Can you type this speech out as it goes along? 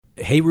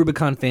Hey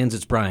Rubicon fans,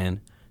 it's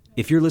Brian.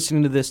 If you're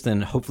listening to this,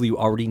 then hopefully you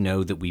already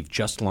know that we've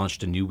just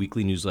launched a new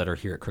weekly newsletter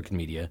here at Crooked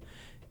Media.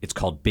 It's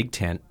called Big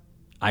Tent.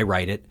 I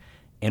write it,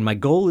 and my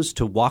goal is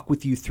to walk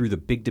with you through the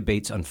big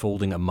debates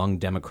unfolding among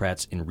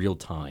Democrats in real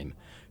time,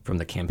 from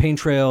the campaign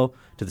trail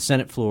to the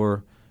Senate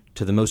floor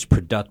to the most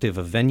productive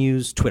of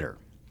venues, Twitter.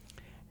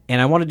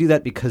 And I want to do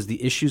that because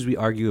the issues we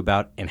argue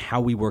about and how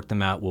we work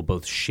them out will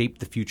both shape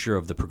the future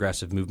of the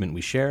progressive movement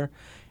we share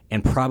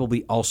and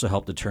probably also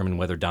help determine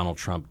whether Donald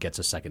Trump gets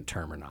a second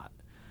term or not.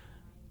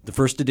 The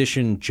first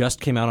edition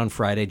just came out on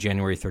Friday,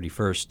 January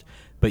 31st,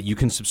 but you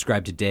can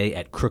subscribe today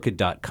at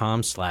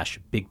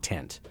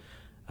crooked.com/bigtent.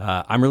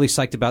 I'm really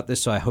psyched about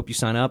this, so I hope you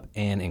sign up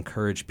and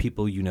encourage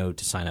people you know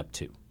to sign up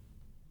too.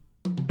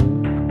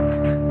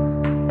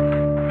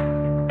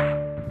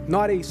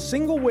 Not a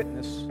single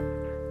witness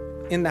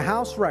in the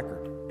House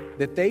record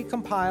that they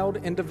compiled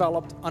and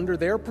developed under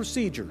their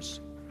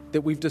procedures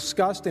that we've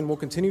discussed and will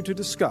continue to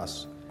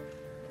discuss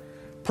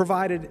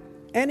provided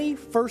any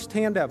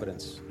firsthand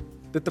evidence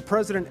that the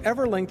president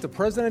ever linked a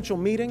presidential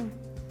meeting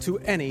to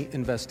any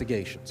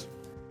investigations.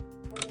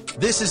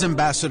 This is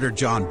Ambassador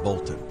John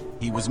Bolton.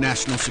 He was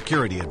National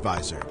Security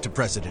Advisor to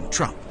President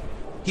Trump.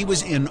 He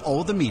was in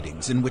all the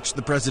meetings in which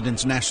the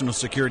president's national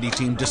security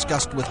team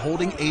discussed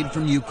withholding aid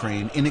from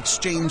Ukraine in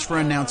exchange for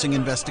announcing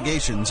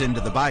investigations into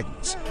the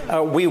Bidens.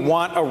 We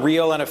want a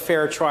real and a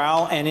fair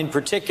trial, and in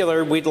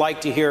particular, we'd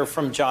like to hear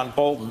from John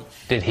Bolton.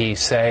 Did he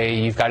say,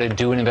 you've got to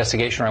do an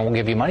investigation or I won't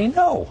give you money?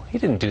 No, he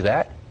didn't do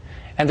that.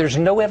 And there's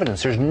no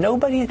evidence. There's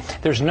nobody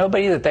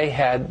that they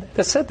had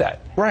that said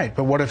that. Right,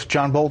 but what if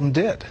John Bolton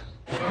did?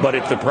 But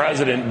if the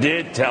president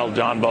did tell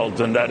John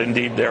Bolton that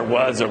indeed there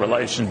was a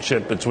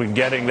relationship between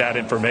getting that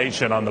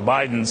information on the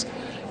Bidens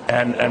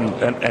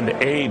and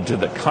aid to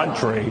the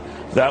country,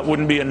 that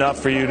wouldn't be enough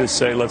for you to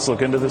say, let's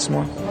look into this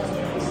more?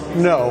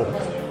 No.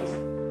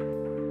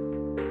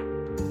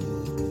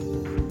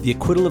 The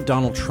acquittal of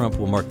Donald Trump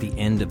will mark the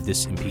end of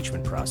this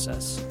impeachment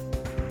process.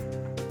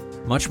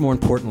 Much more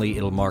importantly,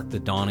 it'll mark the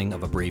dawning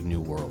of a brave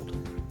new world.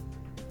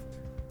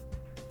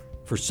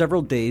 For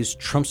several days,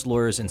 Trump's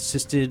lawyers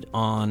insisted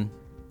on,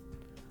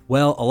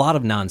 well, a lot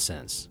of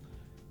nonsense,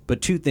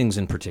 but two things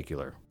in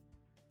particular.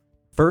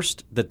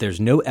 First, that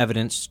there's no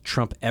evidence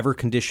Trump ever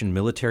conditioned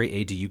military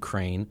aid to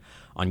Ukraine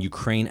on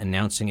Ukraine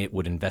announcing it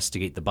would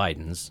investigate the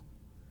Bidens.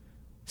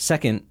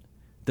 Second,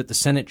 that the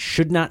Senate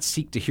should not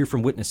seek to hear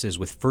from witnesses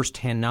with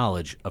firsthand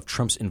knowledge of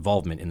Trump's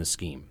involvement in the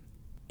scheme.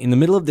 In the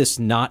middle of this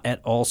not at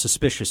all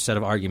suspicious set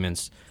of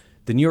arguments,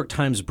 the New York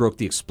Times broke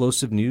the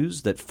explosive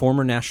news that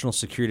former National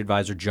Security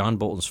Advisor John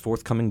Bolton's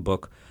forthcoming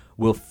book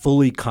will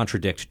fully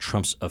contradict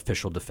Trump's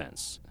official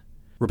defense.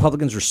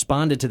 Republicans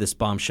responded to this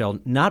bombshell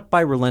not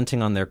by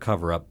relenting on their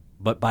cover-up,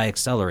 but by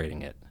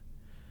accelerating it.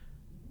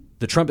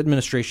 The Trump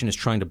administration is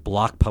trying to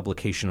block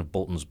publication of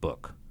Bolton's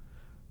book.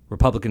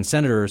 Republican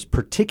senators,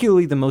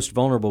 particularly the most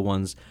vulnerable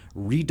ones,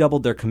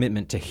 redoubled their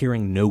commitment to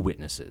hearing no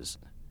witnesses.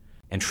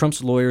 And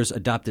Trump's lawyers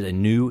adopted a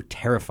new,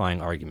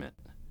 terrifying argument.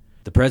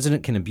 The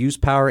president can abuse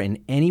power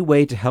in any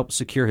way to help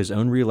secure his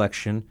own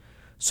reelection,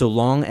 so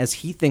long as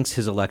he thinks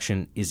his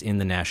election is in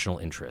the national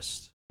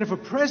interest. If a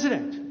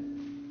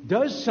president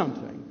does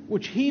something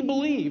which he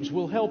believes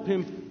will help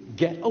him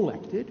get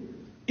elected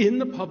in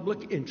the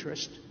public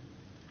interest,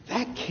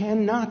 that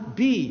cannot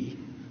be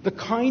the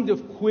kind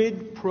of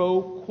quid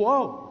pro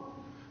quo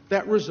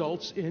that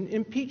results in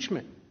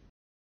impeachment.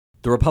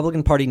 The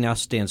Republican Party now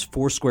stands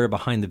foursquare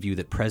behind the view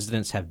that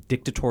presidents have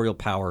dictatorial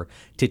power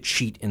to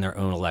cheat in their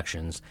own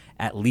elections,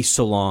 at least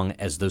so long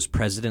as those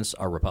presidents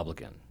are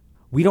Republican.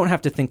 We don't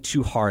have to think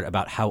too hard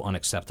about how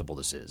unacceptable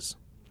this is.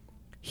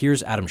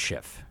 Here's Adam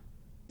Schiff.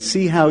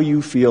 See how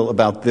you feel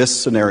about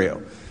this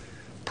scenario.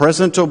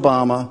 President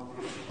Obama,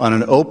 on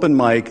an open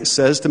mic,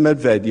 says to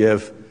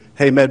Medvedev,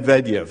 "Hey,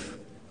 Medvedev,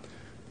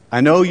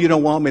 I know you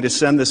don't want me to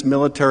send this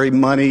military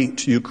money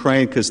to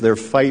Ukraine because they're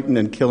fighting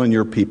and killing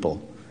your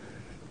people.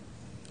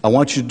 I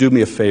want you to do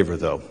me a favor,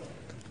 though.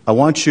 I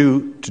want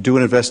you to do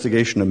an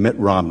investigation of Mitt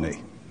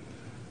Romney.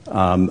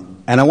 And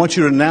I want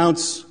you to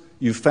announce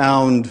you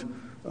found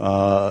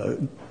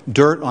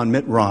dirt on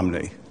Mitt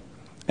Romney.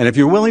 And if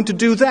you're willing to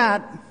do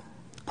that,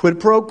 quid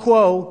pro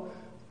quo,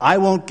 I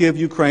won't give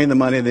Ukraine the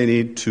money they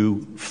need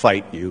to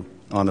fight you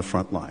on the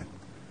front line."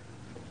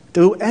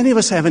 Do any of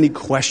us have any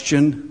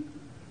question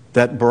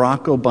that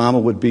Barack Obama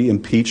would be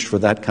impeached for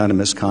that kind of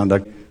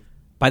misconduct?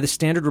 By the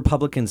standard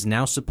Republicans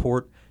now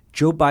support,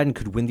 Joe Biden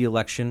could win the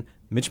election,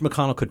 Mitch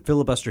McConnell could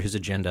filibuster his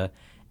agenda,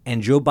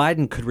 and Joe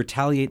Biden could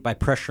retaliate by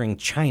pressuring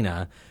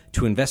China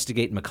to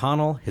investigate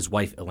McConnell, his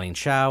wife Elaine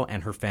Chao,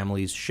 and her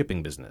family's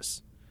shipping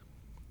business.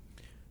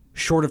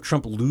 Short of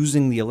Trump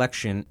losing the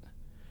election,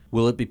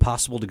 will it be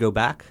possible to go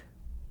back?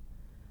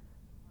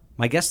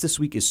 My guest this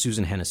week is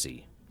Susan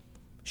Hennessey.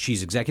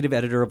 She's executive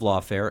editor of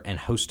Lawfare and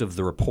host of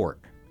The Report.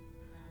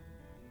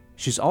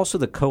 She's also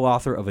the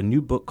co-author of a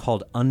new book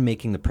called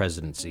Unmaking the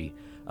Presidency,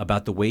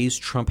 about the ways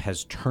Trump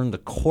has turned the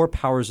core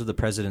powers of the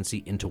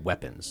presidency into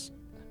weapons.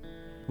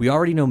 We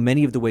already know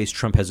many of the ways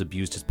Trump has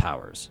abused his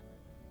powers.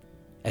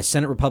 As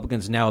Senate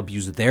Republicans now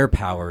abuse their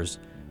powers,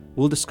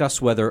 We'll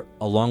discuss whether,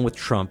 along with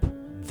Trump,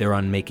 they're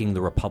unmaking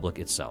the republic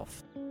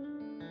itself.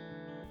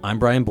 I'm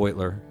Brian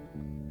Beutler,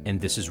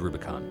 and this is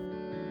Rubicon.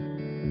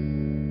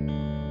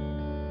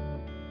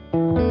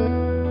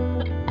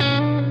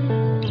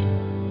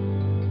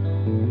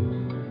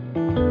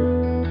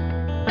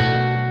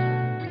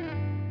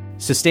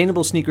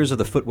 Sustainable sneakers are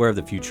the footwear of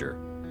the future.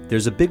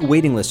 There's a big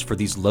waiting list for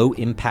these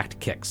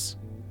low-impact kicks.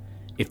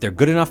 If they're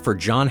good enough for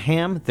John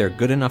Hamm, they're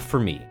good enough for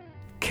me.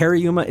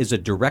 Cariuma is a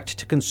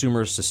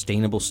direct-to-consumer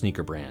sustainable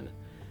sneaker brand.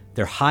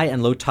 Their high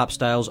and low top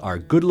styles are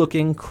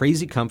good-looking,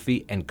 crazy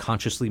comfy, and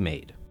consciously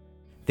made.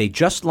 They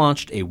just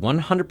launched a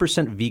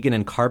 100% vegan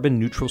and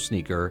carbon-neutral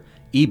sneaker,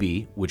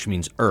 EB, which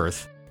means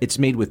Earth. It's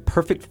made with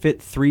perfect-fit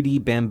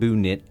 3D bamboo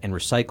knit and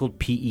recycled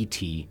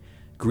PET,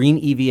 green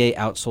EVA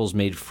outsoles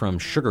made from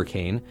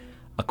sugarcane,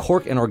 a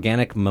cork and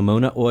organic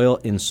Mamona oil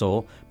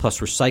insole,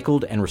 plus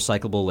recycled and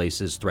recyclable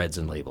laces, threads,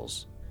 and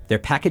labels. Their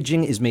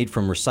packaging is made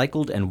from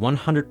recycled and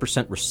 100%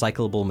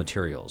 recyclable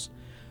materials.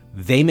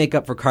 They make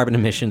up for carbon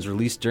emissions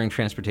released during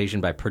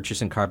transportation by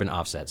purchasing carbon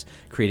offsets,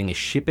 creating a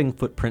shipping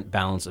footprint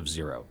balance of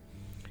 0.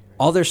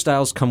 All their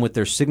styles come with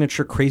their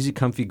signature crazy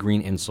comfy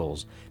green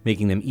insoles,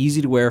 making them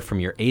easy to wear from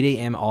your 8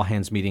 a.m.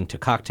 all-hands meeting to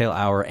cocktail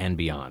hour and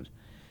beyond.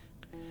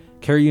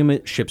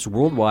 Cariuma ships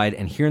worldwide,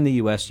 and here in the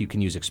U.S. you can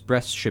use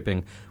express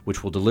shipping,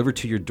 which will deliver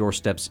to your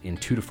doorsteps in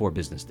 2 to 4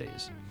 business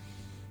days.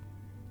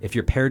 If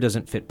your pair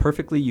doesn't fit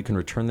perfectly, you can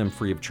return them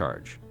free of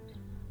charge.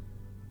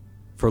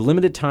 For a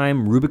limited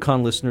time,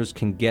 Rubicon listeners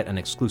can get an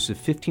exclusive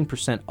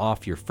 15%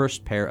 off your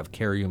first pair of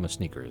Cariuma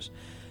sneakers.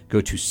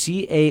 Go to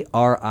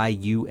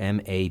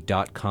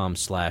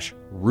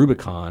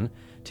cariuma.com/Rubicon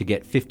to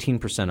get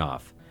 15%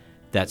 off.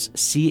 That's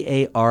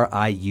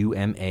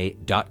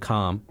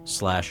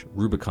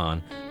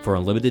cariuma.com/Rubicon for a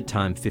limited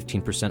time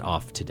 15%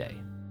 off today.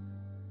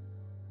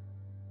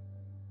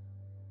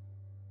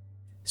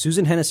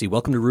 Susan Hennessy,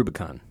 welcome to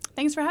Rubicon.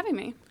 Thanks for having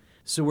me.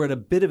 So we're at a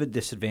bit of a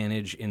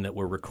disadvantage in that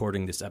we're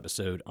recording this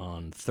episode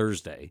on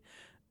Thursday,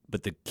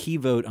 but the key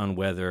vote on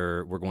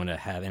whether we're going to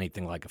have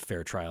anything like a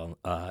fair trial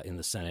in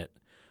the Senate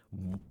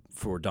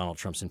for Donald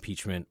Trump's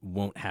impeachment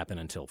won't happen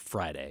until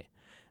Friday.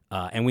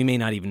 And we may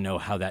not even know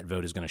how that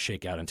vote is going to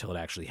shake out until it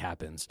actually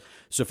happens.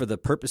 So for the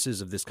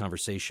purposes of this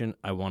conversation,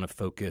 I want to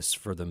focus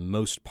for the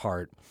most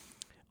part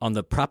on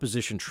the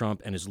proposition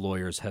Trump and his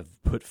lawyers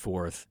have put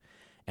forth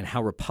and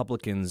how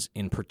Republicans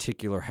in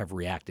particular have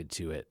reacted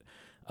to it.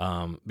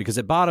 Because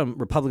at bottom,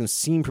 Republicans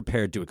seem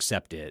prepared to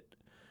accept it,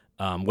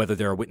 whether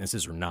there are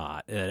witnesses or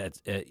not.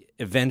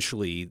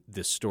 Eventually,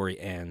 this story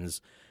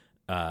ends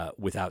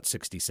without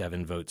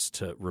 67 votes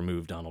to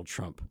remove Donald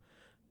Trump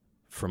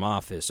from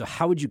office. So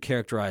how would you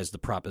characterize the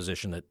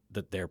proposition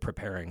that they're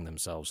preparing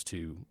themselves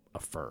to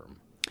affirm?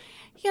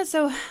 Yeah,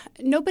 so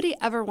nobody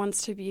ever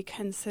wants to be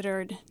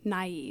considered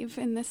naive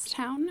in this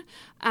town.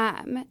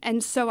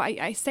 And so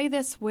I say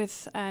this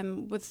with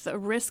a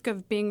risk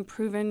of being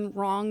proven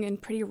wrong in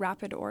pretty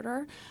rapid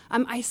order.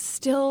 I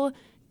still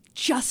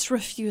just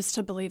refuse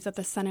to believe that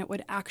the Senate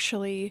would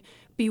actually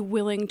be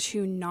willing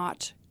to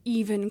not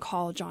even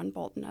call John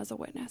Bolton as a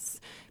witness,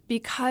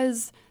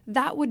 because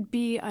that would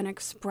be an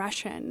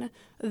expression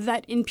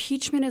that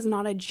impeachment is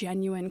not a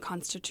genuine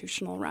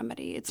constitutional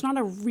remedy. It's not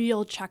a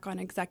real check on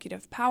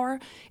executive power.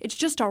 It's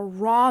just a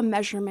raw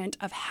measurement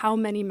of how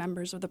many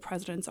members of the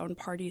president's own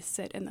party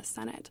sit in the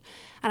Senate.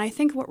 And I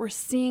think what we're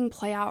seeing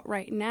play out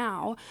right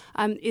now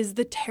is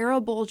the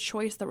terrible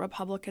choice that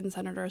Republican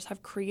senators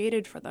have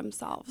created for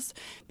themselves.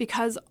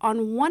 Because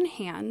on one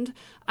hand,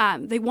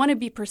 they want to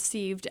be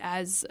perceived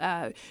as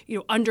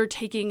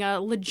undertaking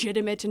a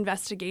legitimate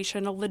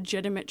investigation, a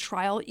legitimate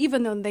trial,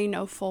 even though they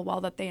know full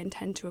well that they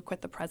intend to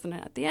acquit the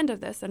president at the end of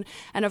this. And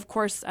of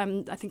course,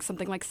 I think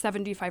something like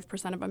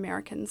 75% of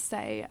Americans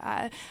say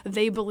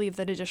they believe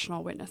that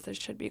additional witnesses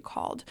should be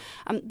called.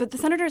 But the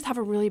senators have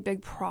a really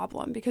big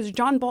problem because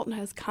John Bolton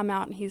has come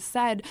out and he's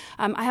said,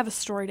 I have a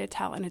story to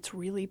tell and it's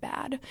really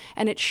bad.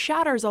 And it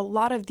shatters a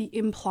lot of the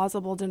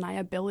implausible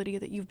deniability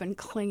that you've been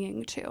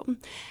clinging to.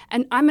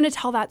 And I'm going to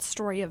tell that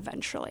story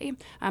eventually.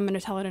 I'm going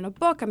to tell it in a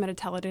book. I'm going to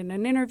tell it in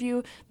an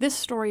interview. This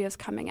story is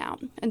coming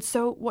out. And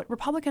so what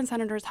Republican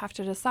senators have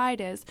to decide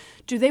is,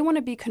 do they want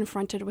to be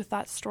confronted with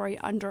that story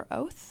under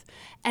oath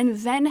and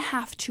then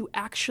have to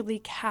actually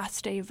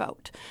cast a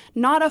vote?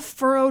 Not a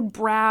furrowed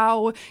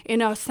brow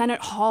in a Senate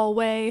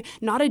hallway,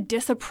 not a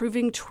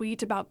disapproving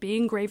tweet about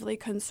being gravely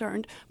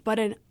concerned, but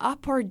an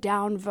up or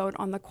down vote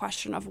on the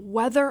question of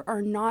whether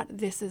or not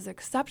this is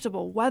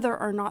acceptable, whether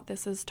or not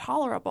this is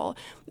tolerable.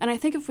 And I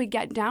think if we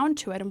get down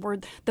to it and we're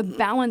the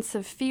balance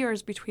of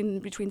fears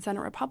between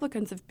Senate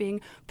Republicans of being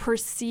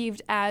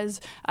perceived as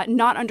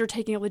not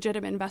undertaking a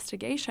legitimate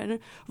investigation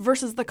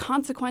versus the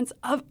consequence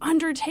of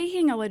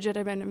undertaking a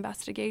legitimate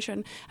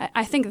investigation,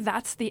 I think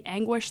that's the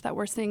anguish that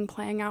we're seeing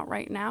playing out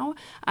right now.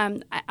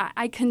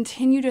 I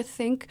continue to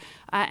think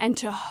and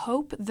to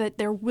hope that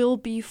there will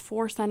be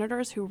 4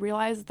 senators who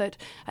realize that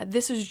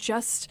this is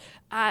just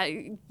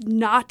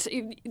not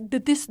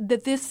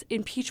that this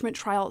impeachment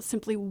trial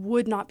simply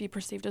would not be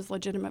perceived as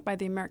legitimate by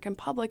the American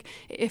public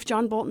if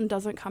John Bolton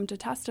doesn't come to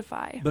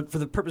testify. But for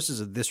the purposes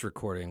of this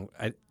recording,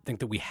 I think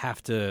that we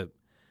have to,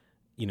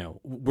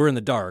 we're in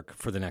the dark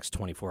for the next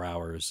 24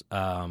 hours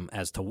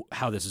as to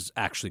how this is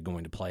actually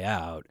going to play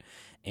out.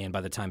 And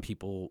by the time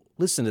people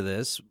listen to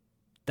this,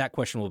 that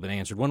question will have been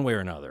answered one way or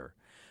another.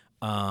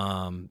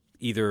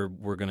 Either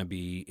we're going to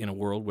be in a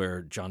world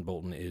where John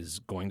Bolton is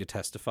going to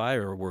testify,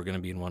 or we're going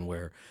to be in one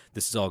where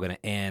this is all going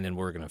to end and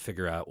we're going to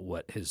figure out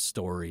what his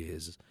story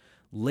is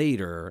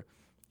later.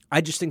 I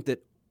just think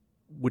that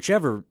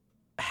whichever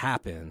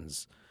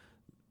happens,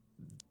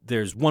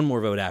 there's one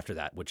more vote after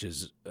that, which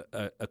is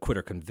a quit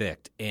or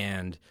convict.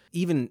 And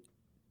even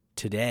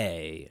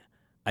today,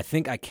 I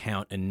think I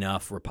count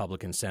enough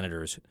Republican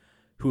senators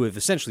who have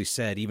essentially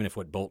said, even if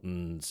what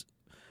Bolton's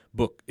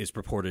book is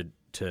purported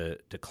to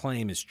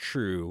claim is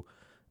true,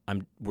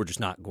 we're just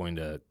not going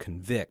to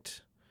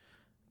convict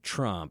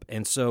Trump.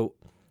 And so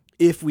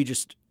if we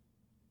just,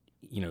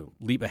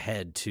 leap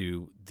ahead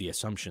to the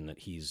assumption that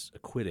he's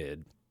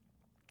acquitted,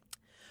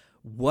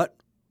 what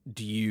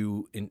do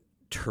you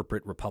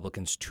interpret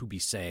Republicans to be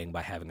saying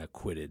by having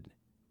acquitted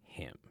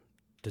him?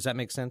 Does that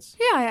make sense?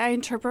 Yeah, I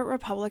interpret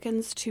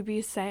Republicans to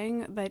be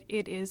saying that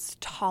it is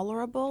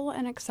tolerable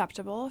and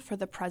acceptable for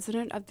the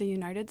President of the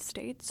United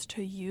States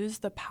to use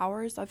the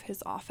powers of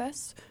his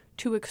office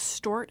to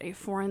extort a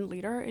foreign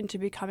leader into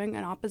becoming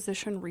an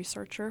opposition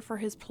researcher for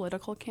his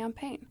political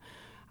campaign.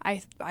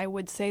 I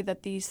would say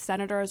that these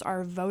senators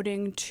are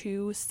voting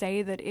to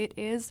say that it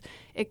is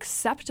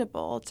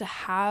acceptable to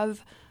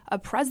have a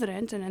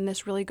president, and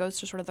this really goes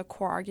to sort of the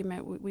core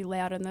argument we lay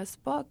out in this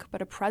book,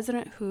 but a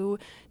president who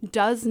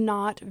does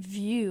not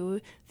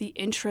view the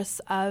interests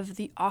of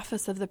the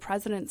office of the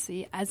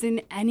presidency as in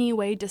any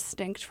way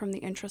distinct from the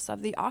interests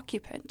of the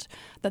occupant,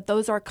 that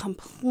those are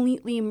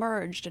completely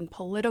merged in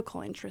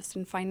political interests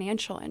and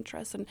financial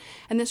interests.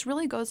 And this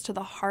really goes to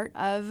the heart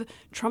of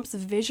Trump's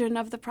vision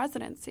of the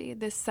presidency,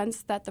 this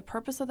sense that the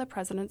purpose of the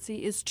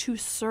presidency is to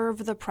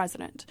serve the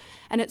president,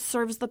 and it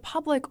serves the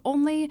public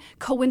only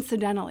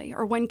coincidentally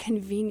or when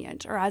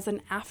convenient or as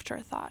an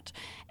afterthought.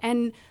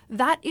 And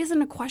that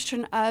isn't a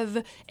question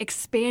of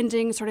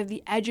expanding sort of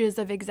the edges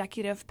of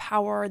executive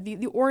power,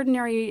 the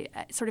ordinary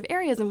sort of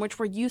areas in which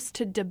we're used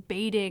to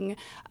debating,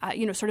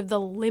 sort of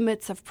the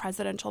limits of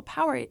presidential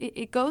power.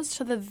 It goes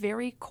to the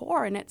very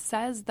core, and it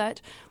says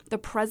that the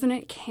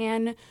president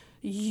can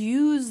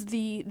use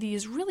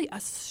these really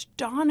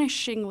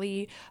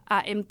astonishingly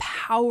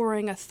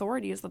empowering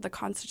authorities that the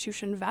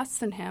Constitution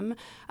vests in him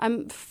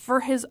for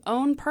his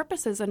own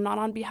purposes and not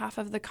on behalf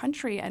of the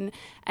country. And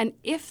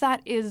if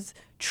that is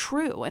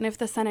true, and if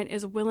the Senate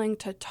is willing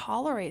to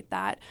tolerate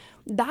that,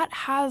 that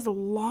has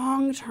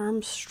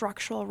long-term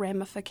structural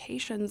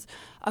ramifications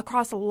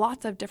across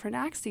lots of different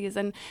axes.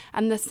 And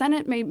the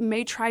Senate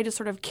may try to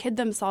sort of kid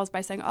themselves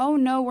by saying, oh,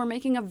 no, we're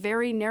making a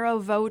very narrow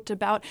vote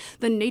about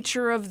the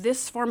nature of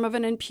this form of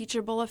an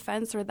impeachable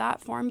offense or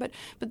that form.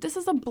 But this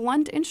is a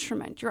blunt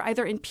instrument. You're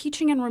either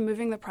impeaching and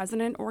removing the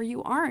president or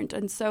you aren't.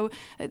 And so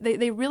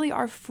they really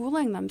are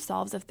fooling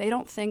themselves if they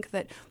don't think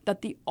that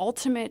the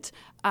ultimate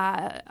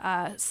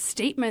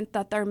statement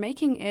that they're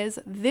making is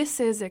this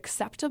is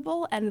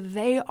acceptable and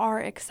they are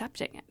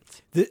accepting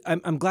it.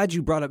 I'm glad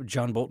you brought up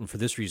John Bolton for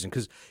this reason,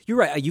 because you're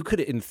right. You could,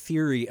 in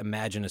theory,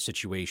 imagine a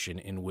situation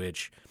in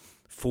which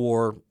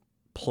 4+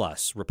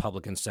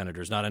 Republican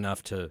senators, not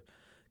enough to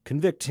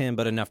convict him,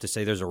 but enough to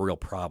say there's a real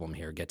problem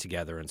here, get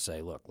together and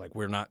say, look, like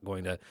we're not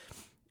going to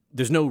 –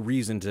 there's no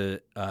reason to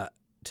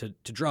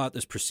draw out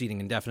this proceeding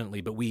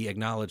indefinitely, but we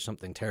acknowledge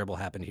something terrible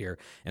happened here.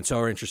 And so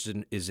our interest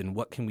is in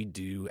what can we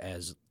do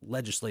as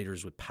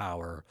legislators with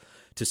power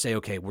to say,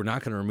 okay, we're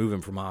not going to remove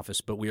him from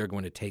office, but we are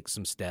going to take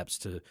some steps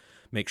to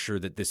make sure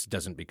that this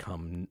doesn't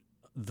become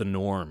the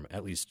norm,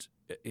 at least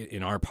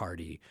in our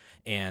party.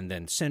 And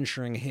then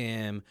censuring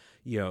him,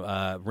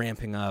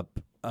 ramping up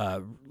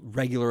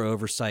regular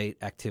oversight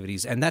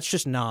activities. And that's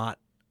just not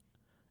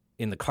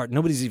in the card.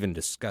 Nobody's even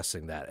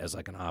discussing that as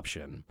like an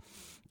option.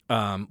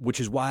 Which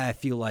is why I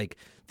feel like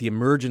the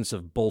emergence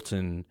of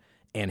Bolton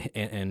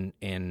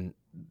and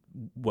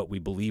what we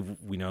believe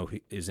we know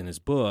is in his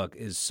book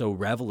is so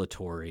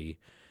revelatory.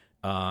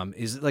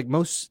 Is like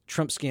most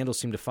Trump scandals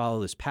seem to follow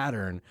this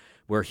pattern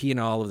where he and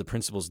all of the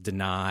principals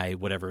deny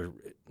whatever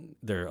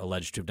they're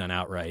alleged to have done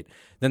outright.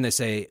 Then they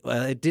say,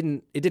 well, it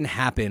didn't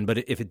happen, but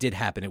if it did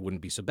happen, it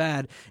wouldn't be so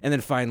bad. And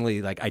then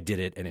finally, like, I did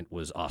it and it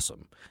was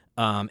awesome.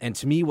 And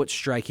to me, what's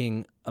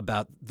striking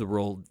about the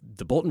role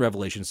the Bolton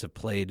revelations have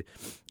played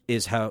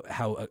is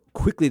how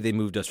quickly they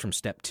moved us from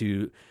step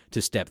 2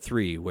 to step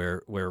 3,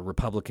 where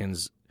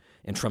Republicans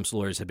and Trump's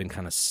lawyers have been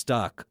kind of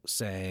stuck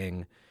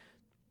saying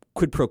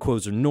quid pro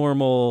quos are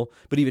normal.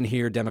 But even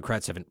here,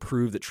 Democrats haven't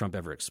proved that Trump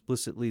ever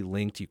explicitly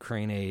linked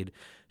Ukraine aid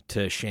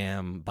to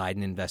sham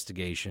Biden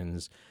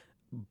investigations.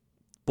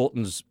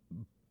 Bolton's,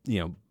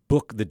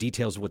 book, the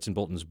details of what's in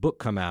Bolton's book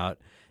come out,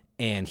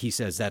 and he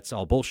says that's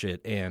all bullshit.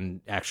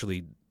 And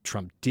actually,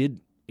 Trump did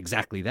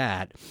exactly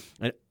that.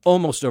 And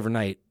almost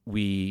overnight,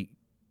 we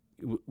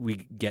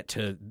get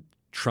to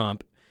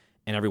Trump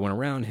and everyone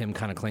around him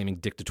kind of claiming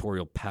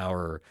dictatorial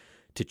power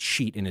to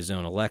cheat in his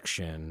own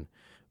election,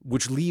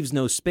 which leaves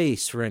no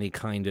space for any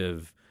kind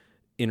of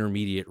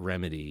intermediate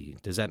remedy.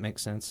 Does that make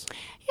sense?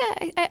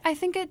 Yeah, I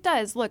think it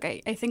does. Look,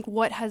 I think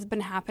what has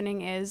been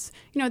happening is,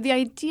 the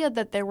idea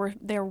that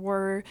there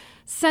were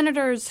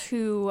senators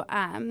who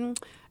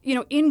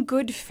in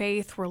good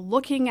faith, were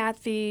looking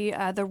at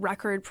the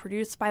record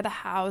produced by the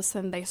House,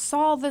 and they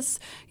saw this,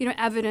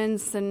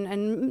 evidence,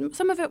 and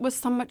some of it was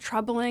somewhat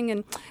troubling.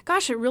 And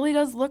gosh, it really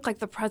does look like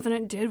the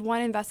president did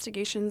want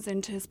investigations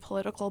into his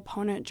political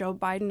opponent, Joe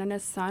Biden, and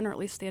his son, or at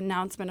least the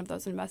announcement of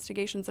those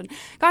investigations. And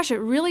gosh, it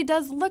really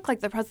does look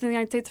like the president of the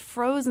United States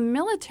froze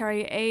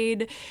military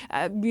aid,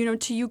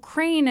 to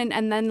Ukraine,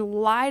 and then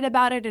lied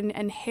about it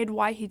and hid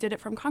why he did it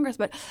from Congress.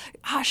 But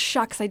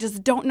shucks, I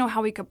just don't know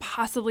how we could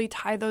possibly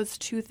tie those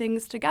two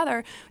things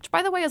together, which,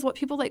 by the way, is what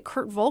people like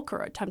Kurt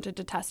Volker attempted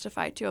to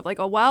testify to, of like,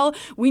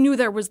 we knew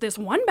there was this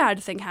one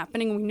bad thing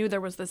happening, we knew there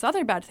was this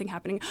other bad thing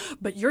happening,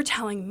 but you're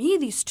telling me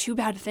these two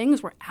bad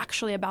things were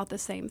actually about the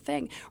same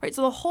thing, right?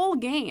 So the whole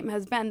game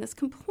has been this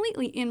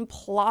completely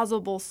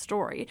implausible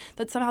story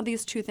that somehow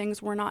these two things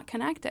were not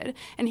connected.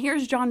 And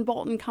here's John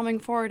Bolton coming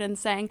forward and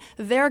saying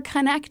they're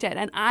connected,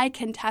 and I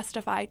can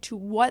testify to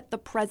what the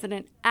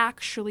president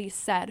actually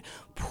said,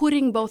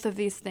 putting both of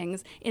these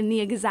things in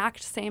the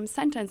exact same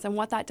sentence. And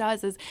what that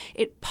does is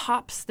it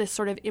pops this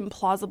sort of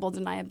implausible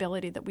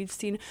deniability that we've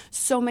seen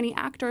so many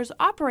actors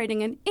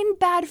operating in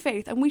bad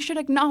faith. And we should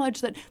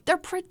acknowledge that they're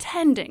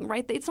pretending,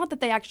 right? It's not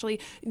that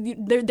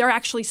they're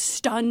actually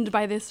stunned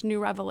by this new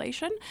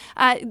revelation.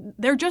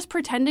 They're just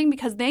pretending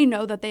because they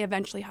know that they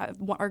eventually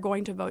are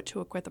going to vote to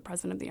acquit the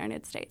president of the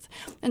United States.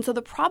 And so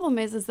the problem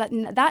is that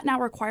now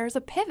requires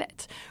a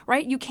pivot,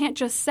 right? You can't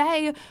just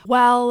say,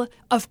 well,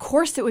 of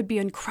course it would be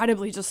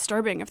incredibly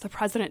disturbing if the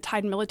president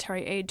tied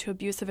military aid to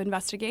abusive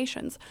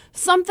investigations,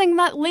 something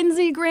that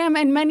Lindsey Graham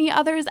and many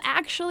others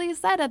actually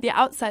said at the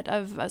outset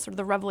of sort of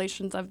the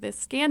revelations of this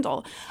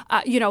scandal.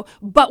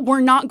 But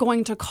we're not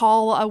going to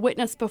call a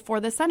witness before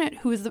the Senate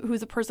who's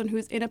a person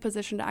who's in a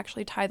position to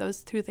actually tie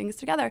those two things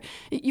together.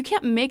 You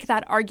can't make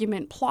that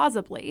argument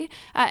plausibly.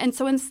 And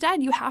so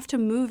instead, you have to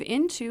move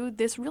into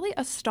this really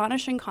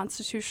astonishing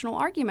constitutional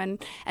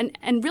argument.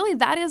 And really,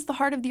 that is the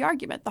heart of the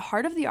argument. The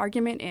heart of the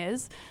argument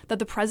is that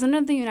the president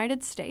of the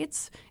United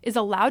States is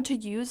allowed to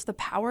use the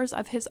powers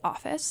of his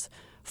office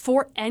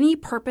for any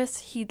purpose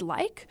he'd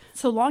like,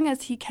 so long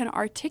as he can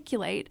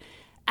articulate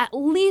at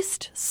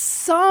least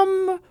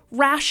some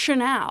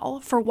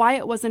rationale for why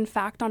it was in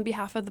fact on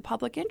behalf of the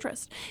public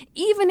interest,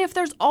 even if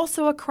there's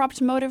also a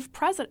corrupt motive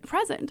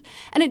present.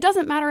 And it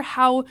doesn't matter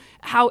how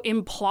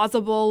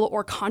implausible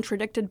or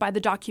contradicted by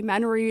the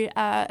documentary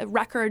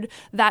record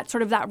that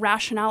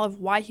rationale of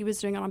why he was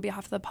doing it on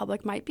behalf of the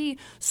public might be,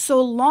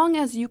 so long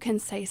as you can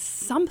say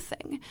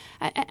something.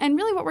 And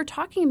really what we're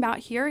talking about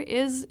here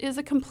is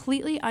a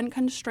completely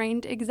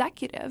unconstrained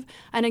executive,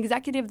 an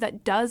executive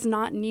that does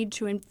not need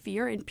to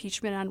fear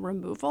impeachment and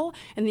removal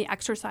in the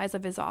exercise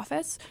of his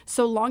office,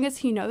 so long as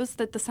he knows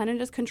that the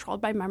Senate is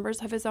controlled by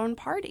members of his own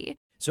party.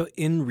 So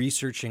in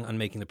researching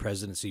Unmaking the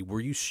Presidency, were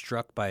you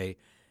struck by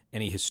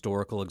any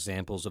historical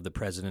examples of the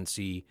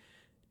presidency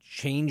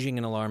changing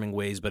in alarming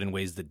ways, but in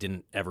ways that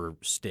didn't ever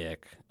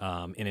stick?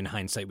 And in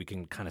hindsight, we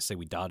can kind of say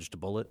we dodged a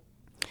bullet?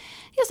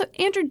 Yeah, so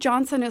Andrew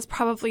Johnson is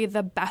probably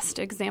the best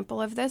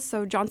example of this.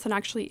 So Johnson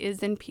actually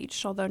is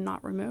impeached, although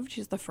not removed.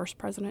 He's the first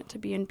president to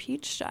be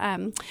impeached.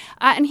 And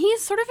he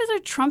sort of is a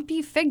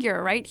Trumpy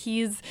figure, right?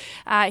 He's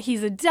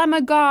a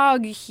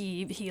demagogue.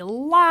 He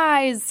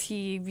lies.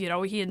 He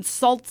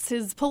insults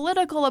his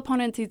political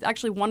opponents. He's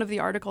actually, one of the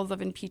articles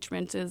of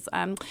impeachment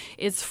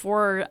is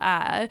for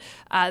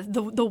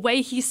the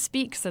way he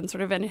speaks and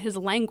sort of in his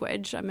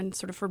language. And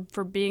sort of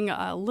for being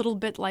a little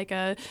bit like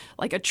a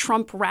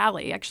Trump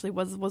rally. Actually,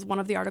 was one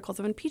of the articles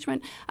of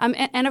impeachment,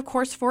 and of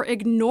course for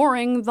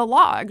ignoring the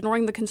law,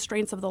 ignoring the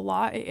constraints of the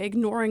law,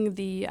 ignoring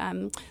the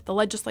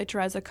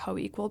legislature as a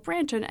co-equal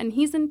branch, and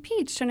he's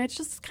impeached, and it's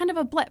just kind of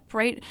a blip,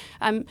 right?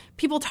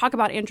 People talk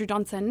about Andrew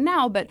Johnson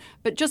now, but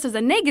just as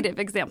a negative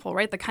example,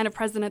 right? The kind of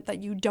president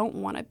that you don't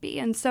want to be,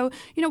 and so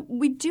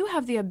we do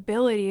have the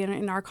ability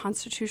in our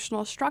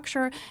constitutional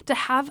structure to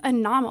have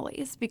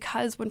anomalies,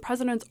 because when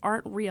presidents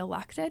aren't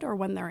reelected or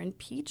when they're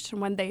impeached and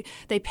when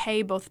they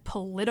pay both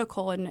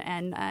political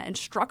and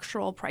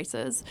structural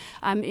prices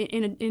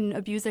in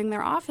abusing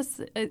their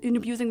office.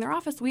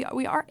 We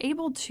are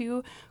able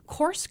to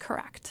course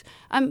correct.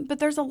 But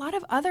there's a lot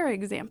of other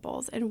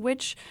examples in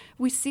which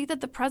we see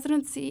that the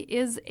presidency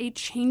is a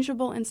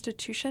changeable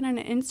institution, and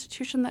an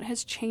institution that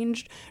has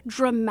changed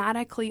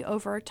dramatically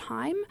over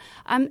time,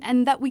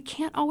 and that we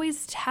can't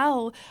always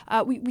tell.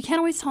 We can't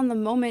always tell in the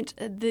moment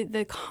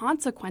the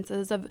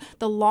consequences of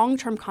the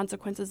long-term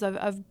consequences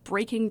of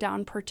breaking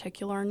down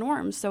particular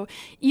norms. So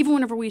even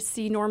whenever we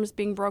see norms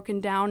being broken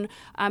broken down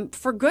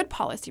for good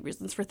policy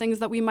reasons, for things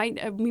that we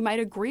might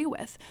agree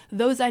with.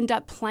 Those end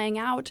up playing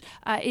out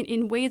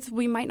in ways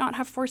we might not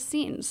have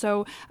foreseen.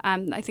 So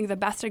I think the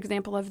best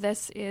example of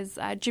this is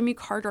Jimmy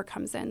Carter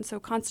comes in. So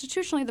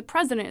constitutionally, the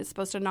president is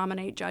supposed to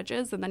nominate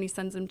judges, and then he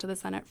sends them to the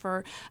Senate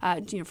for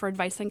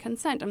advice and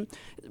consent. And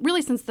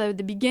really, since the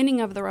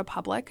beginning of the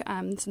Republic,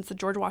 since the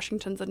George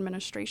Washington's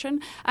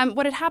administration,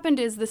 what had happened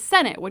is the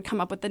Senate would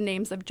come up with the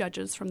names of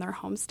judges from their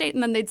home state,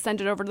 and then they'd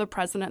send it over to the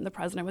president, and the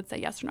president would say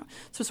yes or no.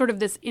 So sort of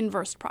this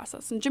inverse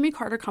process. And Jimmy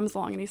Carter comes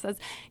along and he says,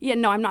 yeah,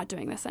 no, I'm not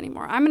doing this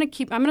anymore. I'm going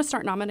to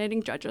start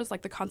nominating judges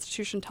like the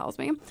Constitution tells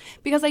me,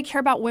 because I care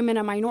about women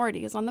and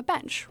minorities on the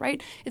bench,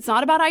 right? It's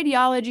not about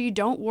ideology.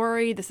 Don't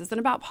worry. This isn't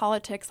about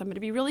politics. I'm going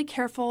to be really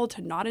careful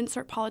to not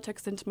insert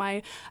politics into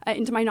my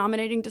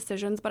nominating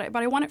decisions, but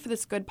I want it for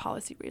this good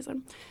policy reason.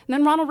 And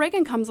then Ronald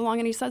Reagan comes along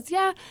and he says,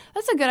 yeah,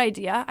 that's a good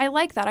idea. I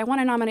like that. I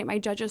want to nominate my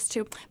judges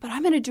too, but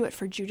I'm going to do it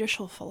for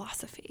judicial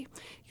philosophy,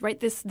 right?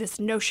 This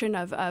notion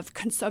of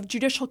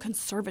judicial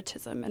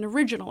conservatism and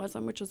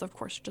originalism, which is, of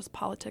course, just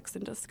politics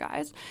in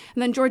disguise.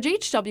 And then George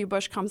H.W.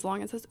 Bush comes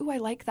along and says, ooh, I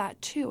like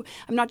that too.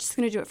 I'm not just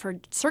going to do it for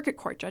circuit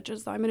court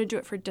judges, though. I'm going to do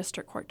it for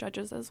district court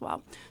judges as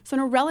well. So in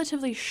a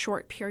relatively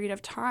short period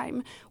of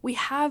time, we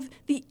have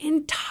the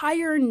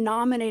entire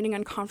nominating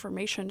and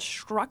confirmation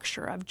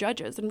structure of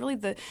judges and really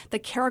the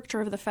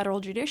character of the federal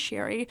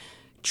judiciary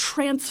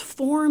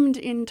transformed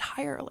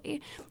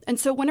entirely. And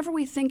so whenever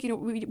we think,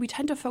 we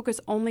tend to focus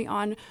only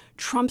on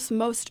Trump's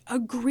most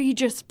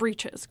egregious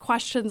breaches,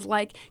 questions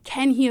like,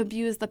 can he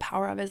abuse the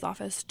power of his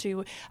office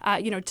to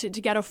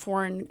get a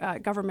foreign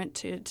government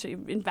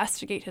to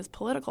investigate his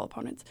political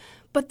opponents?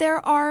 But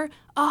there are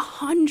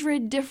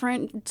 100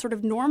 different sort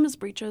of norms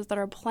breaches that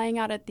are playing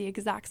out at the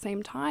exact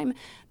same time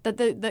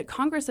that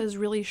Congress is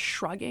really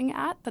shrugging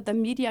at, that the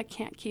media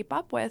can't keep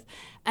up with,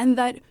 and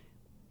that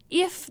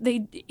if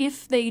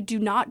they do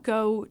not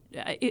go,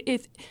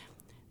 if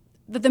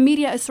that the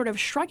media is sort of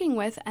shrugging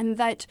with, and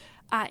that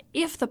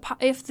if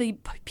the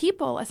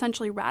people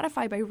essentially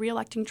ratify by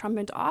reelecting Trump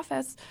into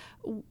office,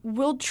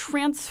 will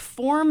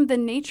transform the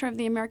nature of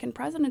the American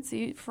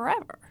presidency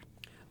forever.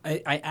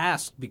 I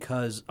ask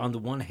because on the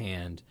one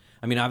hand,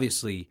 I mean,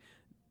 obviously,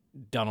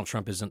 Donald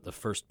Trump isn't the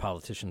first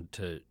politician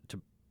to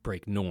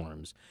break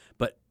norms,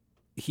 but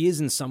he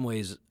is in some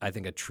ways, I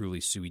think, a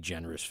truly sui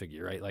generis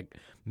figure, right? Like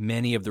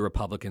many of the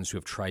Republicans who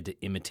have tried to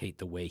imitate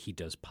the way he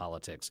does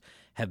politics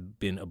have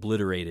been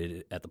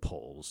obliterated at the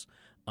polls.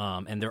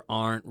 And there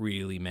aren't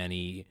really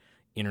many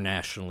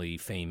internationally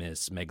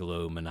famous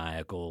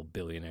megalomaniacal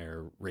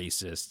billionaire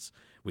racists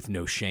with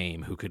no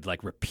shame who could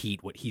like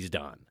repeat what he's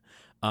done.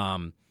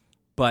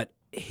 But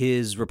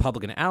his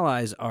Republican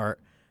allies are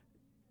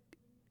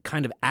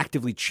kind of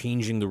actively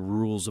changing the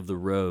rules of the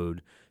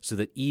road so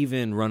that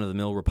even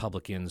run-of-the-mill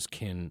Republicans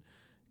can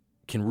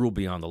rule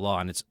beyond the law.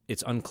 And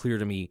it's unclear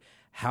to me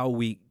how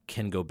we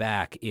can go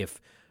back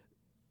if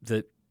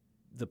the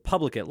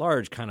public at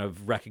large kind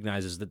of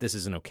recognizes that this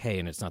isn't okay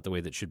and it's not the way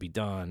that should be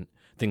done.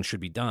 Things should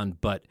be done,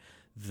 but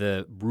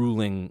the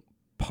ruling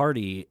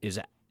party is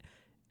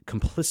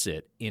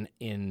complicit in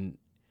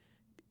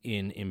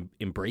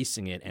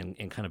embracing it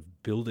and kind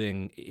of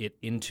building it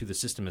into the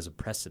system as a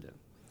precedent.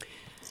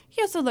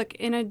 Yeah, so look,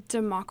 in a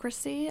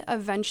democracy,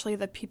 eventually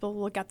the people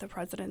will get the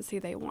presidency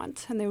they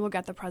want, and they will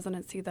get the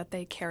presidency that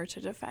they care to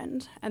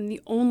defend. And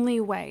the only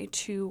way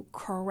to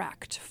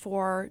correct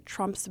for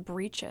Trump's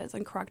breaches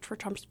and correct for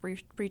Trump's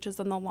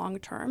breaches in the long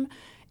term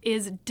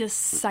is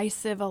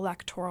decisive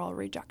electoral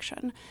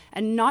rejection,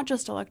 and not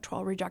just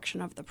electoral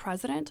rejection of the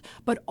president,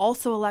 but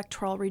also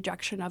electoral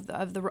rejection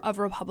of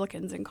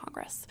Republicans in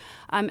Congress,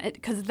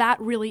 because that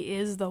really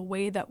is the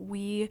way that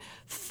we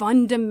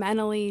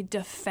fundamentally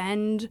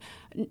defend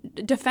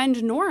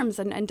norms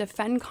and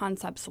defend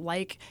concepts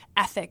like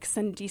ethics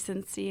and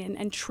decency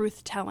and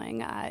truth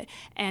telling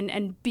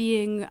and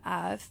being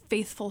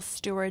faithful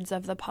stewards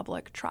of the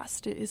public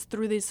trust is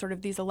through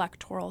these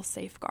electoral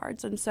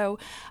safeguards. And so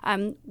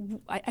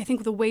I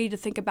think the way to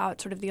think about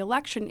sort of the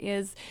election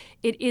is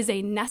it is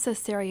a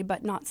necessary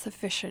but not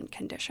sufficient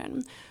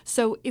condition.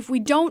 So if we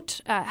don't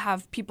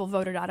have people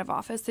voted out of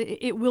office,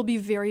 it will be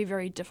very,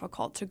 very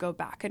difficult to go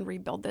back and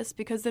rebuild this,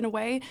 because in a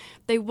way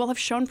they will have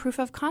shown proof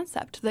of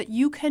concept that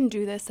you can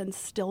do this and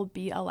still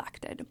be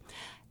elected.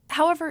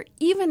 However,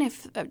 even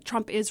if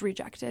Trump is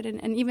rejected,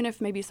 and even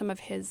if maybe some of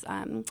his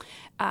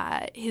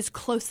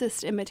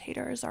closest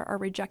imitators are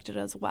rejected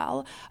as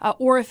well,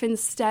 or if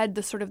instead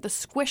the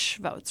squish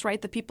votes,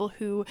 right, the people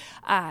who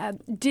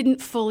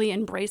didn't fully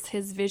embrace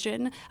his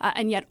vision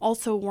and yet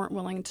also weren't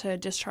willing to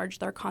discharge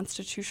their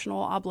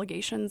constitutional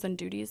obligations and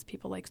duties,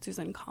 people like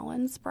Susan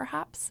Collins,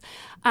 perhaps.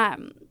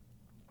 Sorry,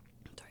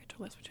 to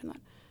list between that.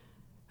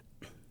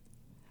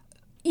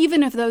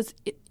 Even if those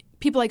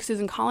people like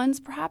Susan Collins,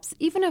 perhaps,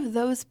 even if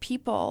those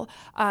people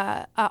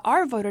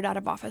are voted out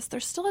of office, there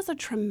still is a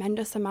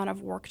tremendous amount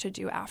of work to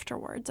do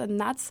afterwards. And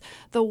that's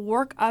the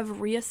work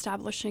of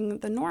reestablishing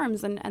the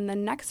norms. And the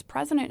next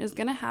president is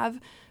going to have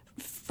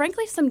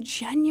frankly, some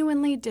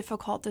genuinely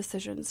difficult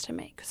decisions to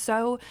make.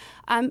 So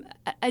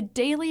a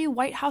daily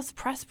White House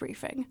press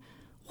briefing,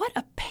 what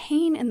a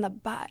pain in the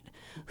butt.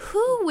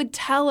 Who would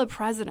tell a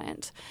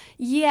president,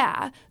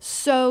 yeah,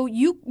 so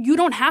you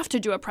don't have to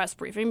do a press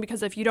briefing,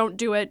 because if you don't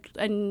do it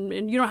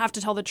and you don't have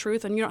to tell the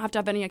truth and you don't have to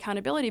have any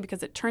accountability,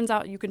 because it turns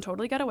out you can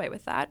totally get away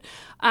with that.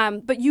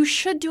 But you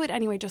should do it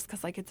anyway, just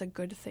because it's a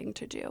good thing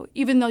to do,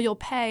 even though you'll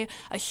pay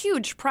a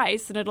huge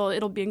price and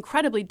it'll be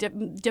incredibly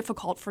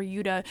difficult for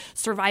you to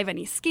survive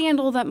any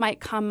scandal that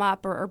might come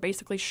up or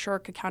basically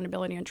shirk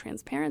accountability and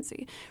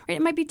transparency. Right?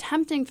 It might be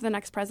tempting for the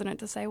next president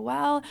to say,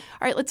 well, all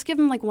right, let's give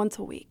them once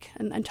a week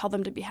and tell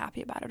them to be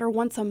happy about it, or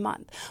once a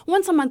month,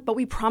 but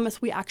we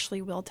promise we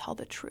actually will tell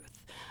the truth.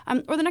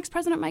 Or the next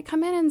president might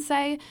come in and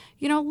say,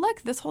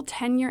 look, this whole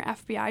 10-year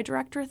FBI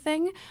director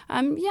thing,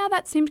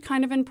 that seemed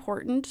kind of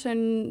important,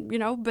 and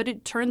but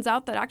it turns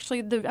out that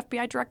actually the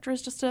FBI director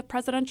is just a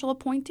presidential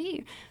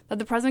appointee, that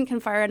the president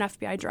can fire an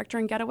FBI director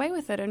and get away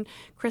with it. And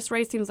Chris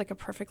Wray seems like a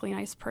perfectly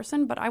nice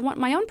person, but I want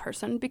my own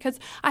person, because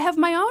I have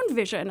my own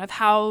vision of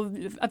how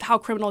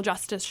criminal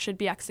justice should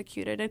be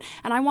executed,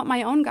 and I want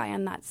my own guy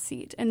in that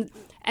seat. And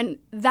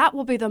that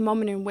will be the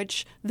moment in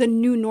which the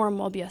new norm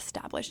will be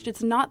established.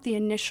 It's not the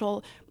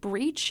initial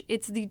breach,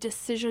 it's the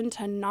decision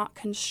to not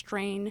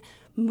constrain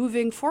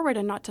moving forward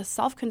and not to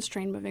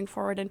self-constrain moving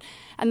forward.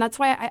 And that's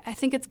why I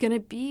think it's going to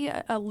be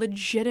a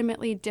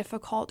legitimately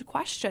difficult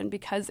question,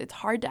 because it's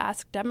hard to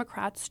ask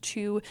Democrats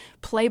to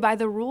play by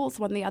the rules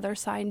when the other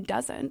side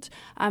doesn't.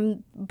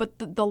 But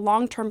the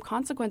long-term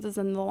consequences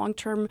and the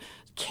long-term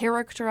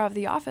character of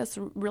the office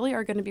really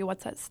are going to be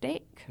what's at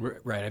stake.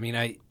 Right. I mean,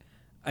 I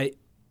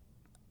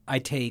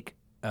take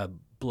a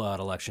blowout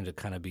election to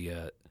kind of be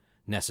a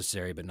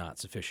necessary but not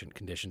sufficient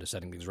condition to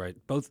setting things right.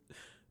 Both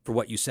for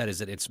what you said is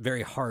that it's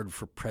very hard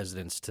for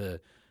presidents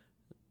to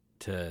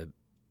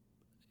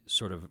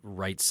sort of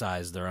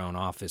right-size their own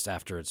office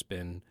after it's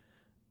been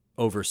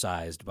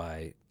oversized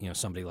by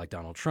somebody like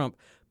Donald Trump.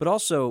 But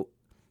also,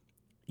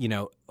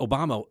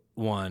 Obama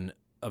won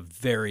a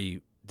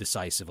very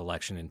decisive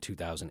election in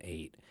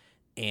 2008,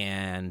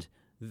 and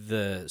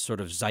the sort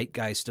of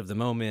zeitgeist of the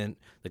moment,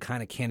 the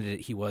kind of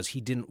candidate he was,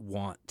 he didn't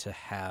want to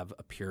have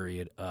a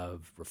period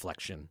of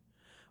reflection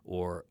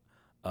or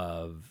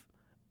of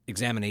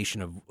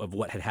examination of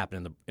what had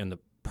happened in the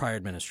prior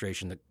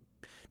administration, the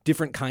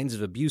different kinds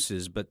of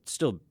abuses, but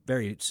still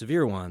very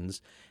severe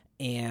ones.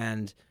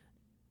 And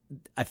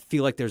I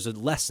feel like there's a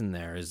lesson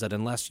there, is that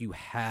unless you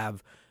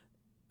have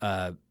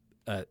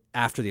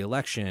after the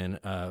election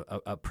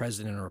a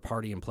president or a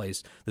party in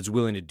place that's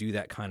willing to do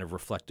that kind of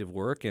reflective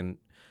work and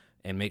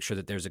make sure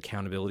that there's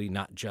accountability,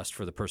 not just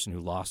for the person who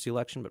lost the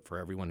election, but for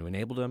everyone who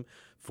enabled him,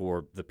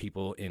 for the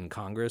people in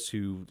Congress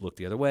who looked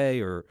the other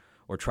way or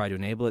try to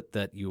enable it,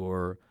 that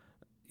you're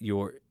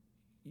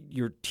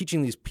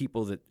teaching these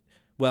people that,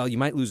 well, you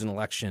might lose an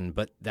election,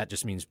 but that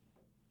just means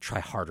try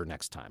harder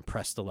next time,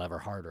 press the lever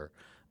harder.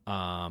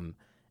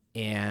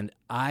 And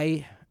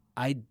I'm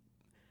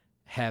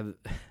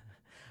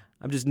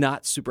just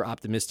not super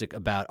optimistic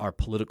about our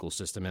political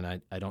system,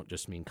 and I don't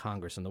just mean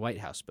Congress and the White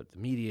House, but the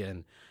media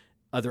and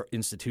other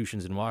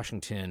institutions in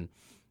Washington.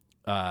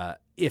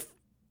 If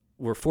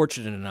we're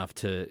fortunate enough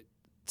to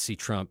see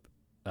Trump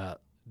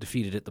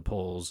defeated at the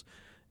polls,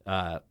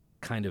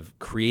 kind of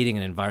creating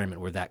an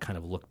environment where that kind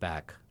of look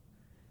back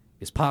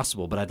is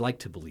possible. But I'd like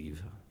to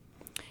believe.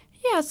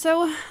 Yeah,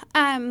 so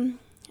I'm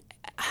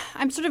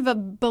sort of a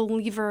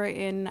believer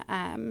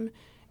in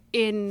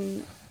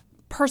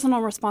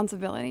personal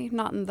responsibility,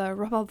 not in the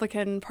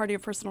Republican Party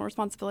of personal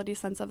responsibility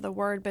sense of the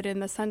word, but in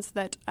the sense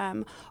that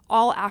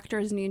all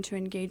actors need to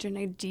engage in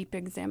a deep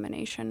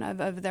examination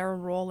of their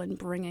role in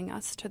bringing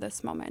us to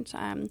this moment.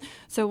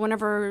 So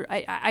whenever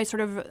I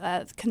sort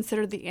of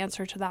consider the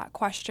answer to that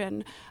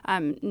question,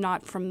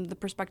 not from the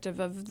perspective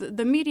of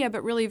the media,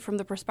 but really from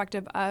the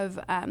perspective of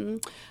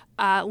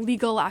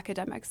legal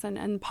academics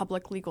and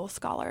public legal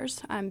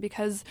scholars,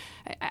 because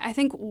I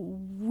think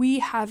we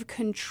have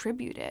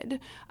contributed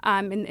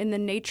in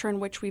the nature in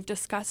which we've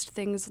discussed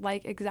things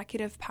like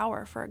executive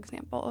power, for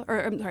example,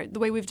 or the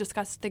way we've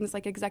discussed things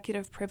like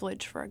executive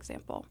privilege, for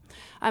example.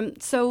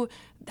 So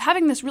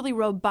having this really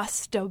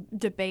robust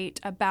debate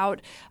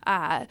about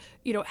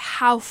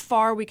how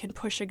far we can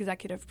push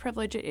executive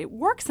privilege, it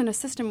works in a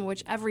system in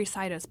which every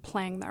side is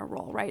playing their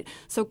role, right?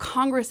 So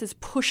Congress is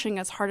pushing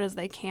as hard as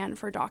they can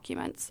for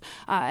documents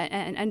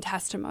and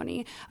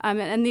testimony,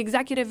 and the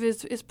executive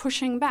is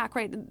pushing back,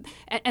 right?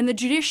 And the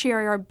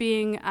judiciary are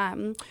being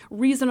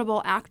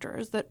reasonable actors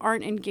that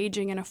aren't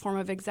engaging in a form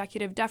of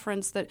executive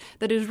deference that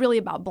is really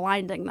about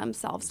blinding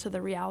themselves to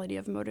the reality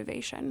of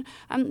motivation.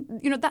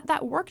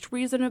 That worked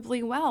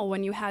reasonably well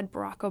when you had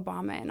Barack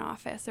Obama in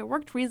office. It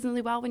worked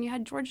reasonably well when you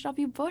had George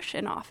W. Bush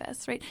in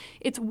office, right?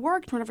 It's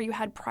worked whenever you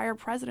had prior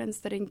presidents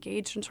that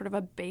engaged in sort of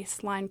a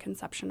baseline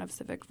conception of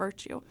civic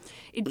virtue.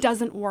 It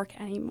doesn't work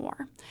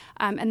anymore.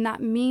 And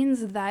that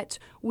means that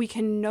we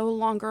can no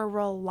longer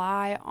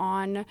rely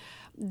on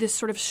this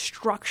sort of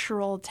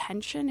structural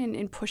tension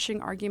in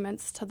pushing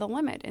arguments to the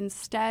limit.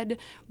 Instead,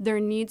 there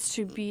needs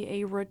to be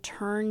a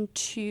return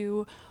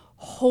to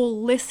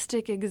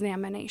holistic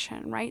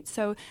examination, right?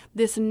 So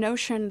this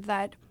notion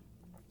that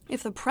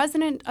if the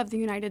President of the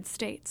United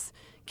States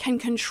can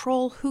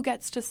control who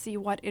gets to see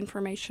what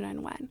information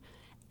and when,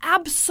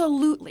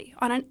 absolutely,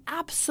 on an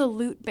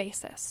absolute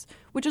basis,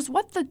 which is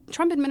what the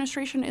Trump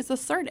administration is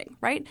asserting,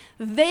 right?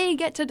 They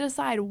get to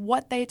decide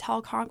what they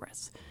tell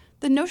Congress.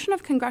 The notion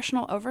of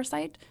congressional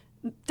oversight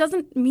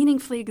doesn't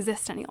meaningfully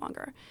exist any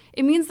longer.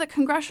 It means that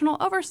congressional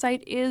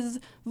oversight is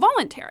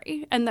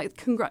voluntary and that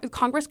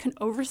Congress can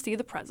oversee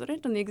the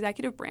president and the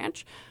executive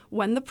branch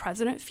when the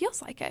president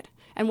feels like it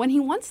and when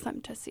he wants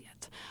them to see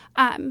it.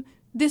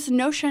 This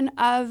notion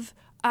of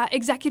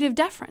executive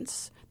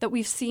deference that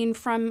we've seen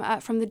from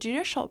the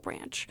judicial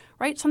branch,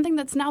 right? Something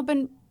that's now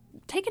been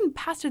taken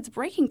past its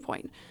breaking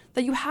point,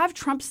 that you have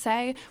Trump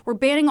say, we're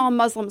banning all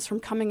Muslims from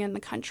coming in the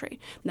country.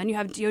 And then you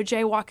have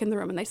DOJ walk in the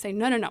room and they say,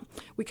 no.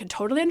 We can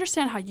totally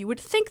understand how you would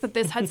think that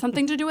this had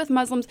something to do with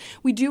Muslims.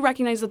 We do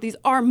recognize that these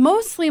are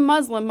mostly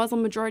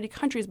Muslim majority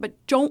countries, but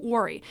don't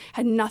worry,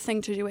 had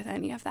nothing to do with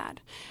any of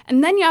that.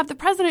 And then you have the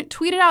president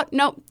tweet it out,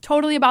 no,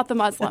 totally about the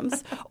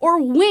Muslims.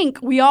 Or wink,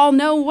 we all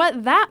know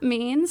what that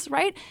means,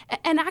 right?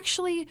 And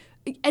actually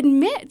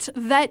admit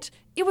that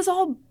it was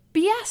all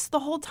BS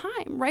the whole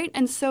time, right?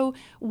 And so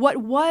what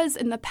was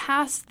in the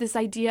past this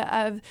idea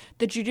of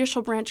the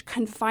judicial branch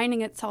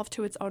confining itself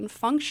to its own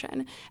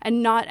function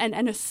and not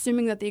and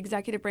assuming that the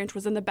executive branch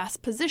was in the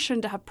best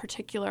position to have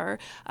particular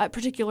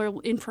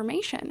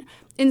information.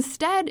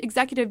 Instead,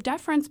 executive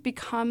deference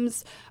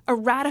becomes a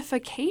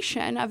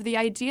ratification of the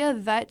idea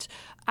that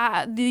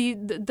the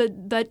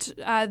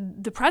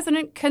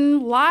president can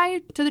lie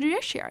to the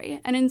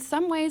judiciary. And in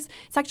some ways,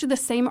 it's actually the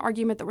same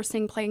argument that we're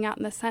seeing playing out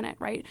in the Senate,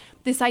 right?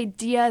 This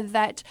idea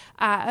that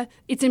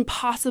it's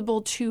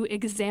impossible to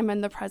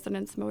examine the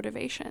president's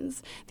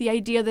motivations. The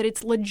idea that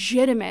it's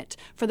legitimate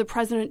for the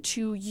president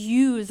to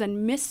use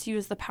and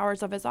misuse the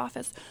powers of his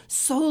office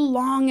so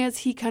long as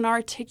he can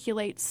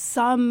articulate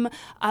some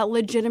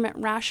legitimate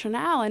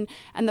rationale.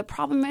 And the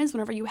problem is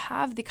whenever you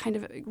have the kind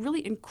of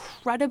really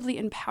incredibly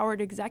empowered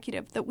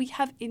executive that we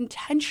have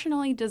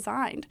intentionally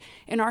designed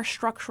in our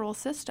structural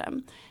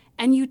system,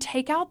 and you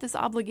take out this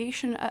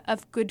obligation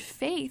of good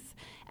faith,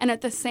 and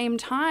at the same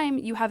time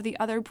you have the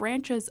other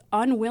branches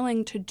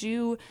unwilling to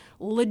do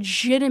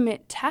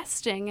legitimate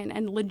testing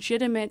and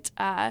legitimate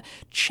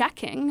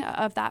checking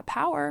of that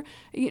power,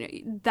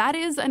 that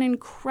is an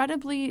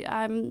incredibly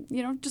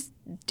just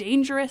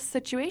dangerous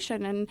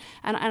situation,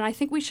 and I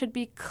think we should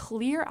be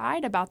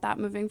clear-eyed about that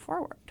moving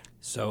forward.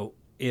 So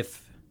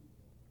if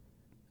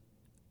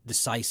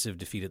decisive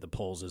defeat at the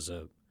polls is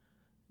a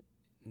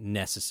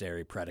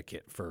necessary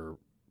predicate for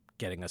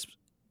getting us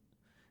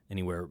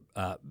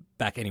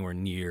back anywhere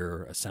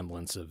near a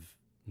semblance of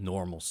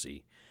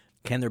normalcy,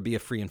 can there be a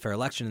free and fair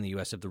election in the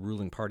U.S. if the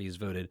ruling party has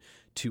voted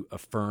to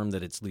affirm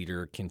that its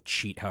leader can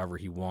cheat however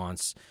he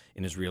wants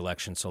in his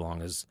reelection so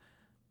long as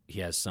he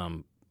has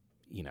some,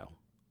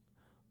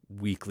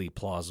 weakly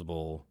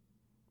plausible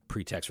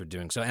pretext for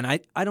doing so? And I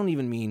don't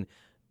even mean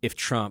if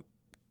Trump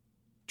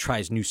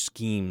tries new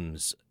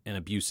schemes and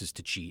abuses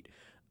to cheat.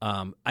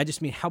 I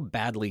just mean how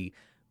badly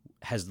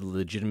has the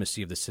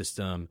legitimacy of the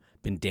system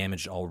been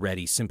damaged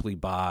already simply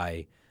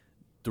by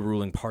the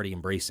ruling party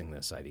embracing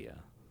this idea?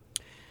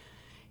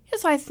 Yeah,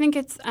 so I think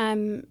it's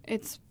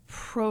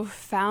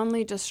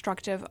profoundly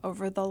destructive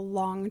over the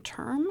long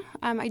term.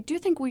 I do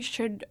think we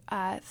should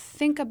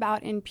think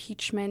about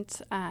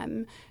impeachment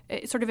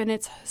sort of in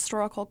its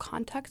historical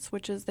context,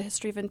 which is the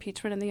history of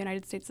impeachment in the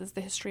United States is the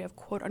history of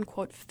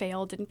quote-unquote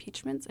failed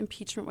impeachments,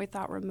 impeachment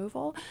without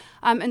removal.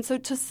 And so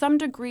to some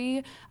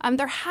degree,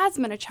 there has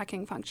been a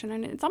checking function,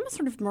 and it's almost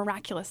sort of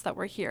miraculous that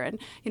we're here. And,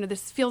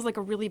 this feels like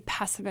a really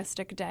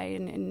pessimistic day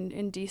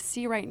in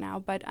D.C. right now,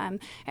 but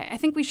I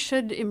think we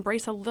should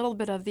embrace a little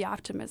bit of the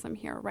optimism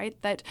here, right?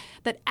 That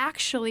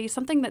actually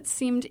something that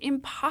seemed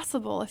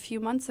impossible a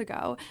few months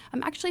ago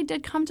actually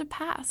did come to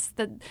pass,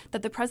 that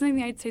the President of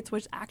the United States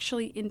was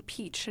actually impeached,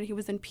 and he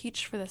was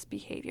impeached for this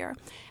behavior.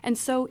 And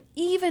so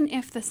even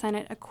if the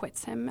Senate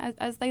acquits him,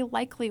 as they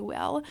likely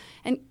will,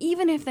 and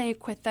even if they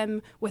acquit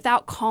them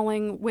without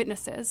calling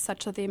witnesses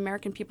such that the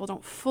American people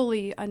don't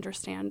fully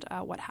understand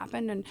what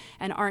happened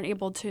and aren't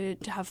able to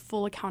have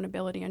full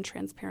accountability and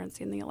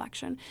transparency in the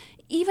election,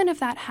 even if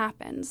that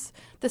happens,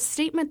 the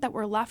statement that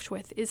we're left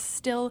with is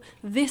still,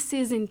 this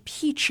is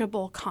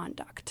impeachable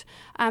conduct.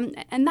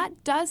 And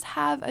that does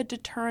have a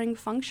deterring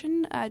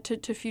function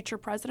to future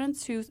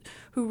presidents who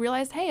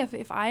realize, hey,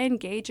 if I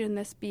engage in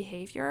this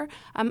behavior,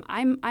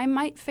 I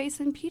might face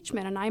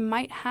impeachment, and I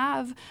might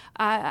have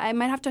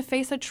to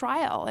face a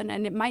trial,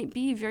 and it might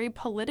be very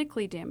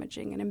politically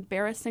damaging and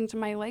embarrassing to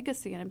my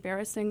legacy, and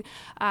embarrassing,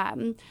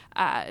 and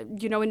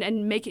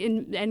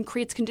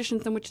creates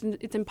conditions in which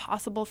it's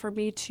impossible for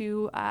me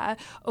to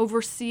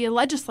oversee a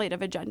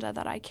legislative agenda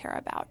that I care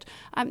about.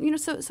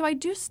 So I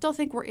do still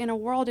think we're in a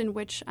world in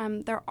which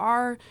there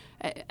are,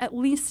 at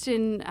least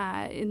in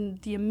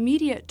the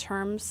immediate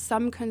term,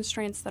 some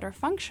constraints that are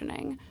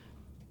functioning.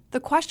 The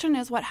question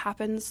is what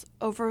happens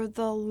over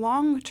the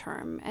long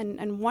term.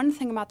 And one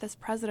thing about this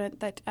president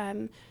that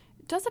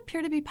does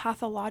appear to be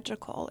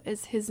pathological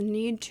is his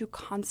need to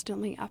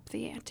constantly up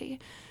the ante,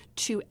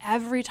 to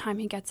every time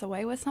he gets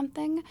away with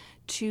something,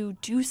 to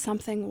do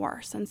something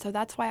worse. And so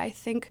that's why I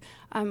think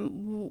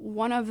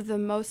one of the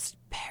most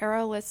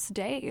perilous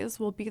days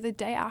will be the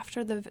day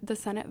after the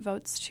Senate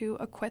votes to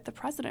acquit the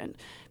president,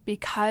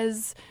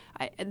 because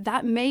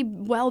that may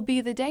well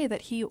be the day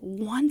that he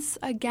once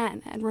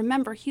again, and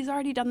remember, he's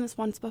already done this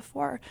once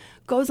before,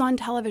 goes on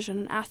television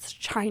and asks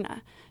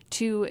China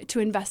to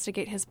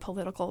investigate his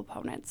political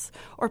opponents,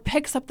 or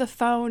picks up the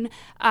phone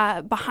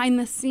behind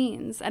the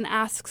scenes and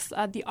asks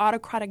the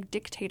autocratic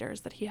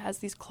dictators that he has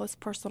these close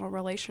personal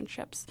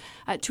relationships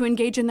to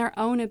engage in their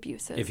own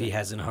abuses. If he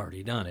hasn't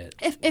already done it.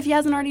 If he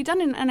hasn't already done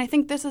it, and I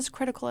think this is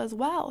critical as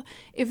well.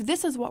 If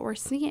this is what we're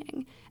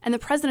seeing, and the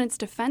president's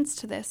defense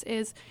to this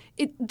is,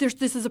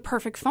 this is a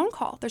perfect phone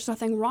call. There's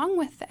nothing wrong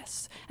with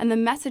this. And the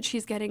message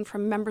he's getting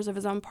from members of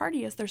his own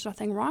party is there's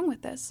nothing wrong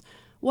with this.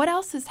 What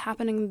else is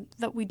happening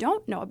that we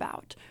don't know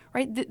about,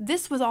 right?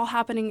 This was all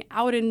happening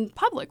out in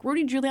public.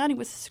 Rudy Giuliani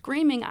was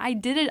screaming, I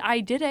did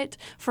it,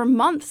 for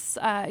months,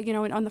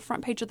 on the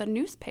front page of the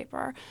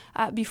newspaper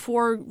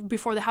before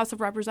the House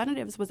of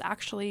Representatives was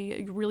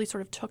actually really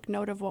sort of took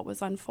note of what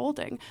was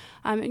unfolding.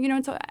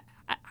 And so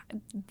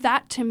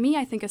that, to me,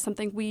 I think is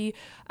something we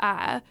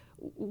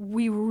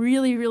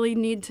really, really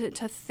need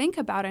to think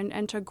about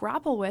and to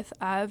grapple with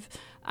of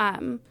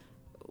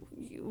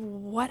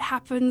what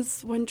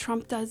happens when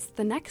Trump does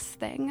the next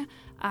thing,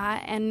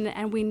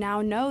 and we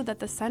now know that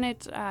the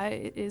Senate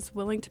is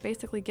willing to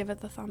basically give it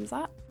the thumbs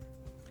up.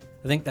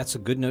 I think that's a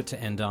good note to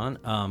end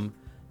on.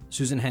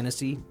 Susan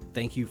Hennessy,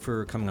 thank you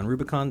for coming on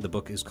Rubicon. The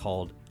book is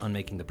called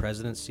Unmaking the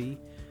Presidency.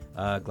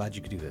 Glad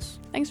you could do this.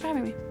 Thanks for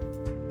having me.